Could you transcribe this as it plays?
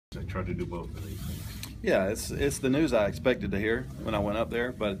I tried to do both of these things. Yeah, it's the news I expected to hear when I went up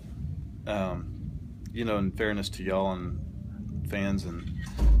there, but you know, in fairness to y'all and fans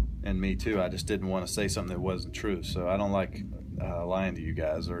and me too, I just didn't want to say something that wasn't true. So I don't like lying to you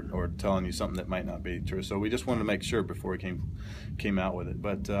guys or telling you something that might not be true. So we just wanted to make sure before we came out with it.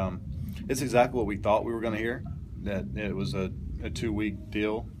 But it's exactly what we thought we were going to hear. That it was a 2-week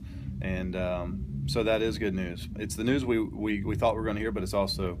deal, and so that is good news. It's the news we thought we were going to hear, but it's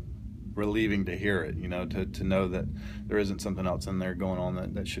also relieving to hear it, you know, to know that there isn't something else in there going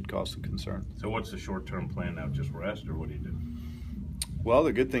on that should cause some concern. So what's the short-term plan now? Just rest, or what do you do? Well,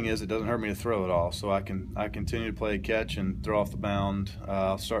 the good thing is it doesn't hurt me to throw at all, so I continue to play catch and throw off the mound.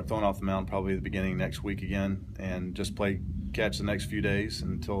 I'll start throwing off the mound probably at the beginning of next week again, and just play catch the next few days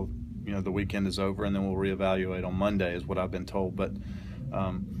until, you know, the weekend is over, and then we'll reevaluate on Monday is what I've been told. But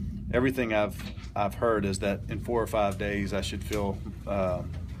everything I've heard is that in 4 or 5 days I should feel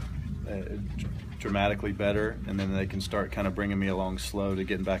dramatically better, and then they can start kind of bringing me along slow to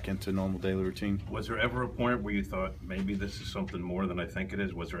getting back into normal daily routine. Was there ever a point where you thought maybe this is something more than I think it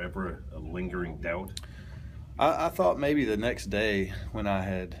is? Was there ever a lingering doubt? I thought maybe the next day when I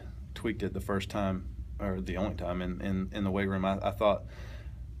had tweaked it the first time, or the only time in the weight room, I thought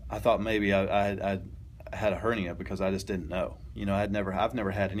maybe I had a hernia because I just didn't know. You know, I've never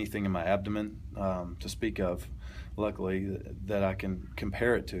had anything in my abdomen to speak of, luckily, that I can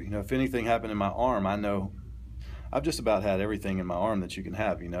compare it to. You know, if anything happened in my arm, I know I've just about had everything in my arm that you can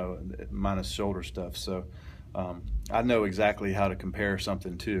have, you know, minus shoulder stuff. So I know exactly how to compare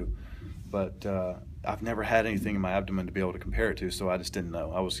something to, but I've never had anything in my abdomen to be able to compare it to, so I just didn't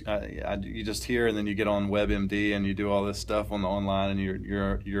know. You just hear, and then you get on WebMD and you do all this stuff on the online, and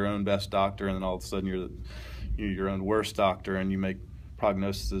you're your own best doctor, and then all of a sudden you're your own worst doctor, and you make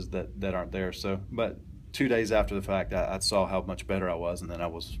prognoses that aren't there. So, but 2 days after the fact, I saw how much better I was, and then I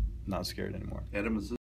was not scared anymore. Adam, is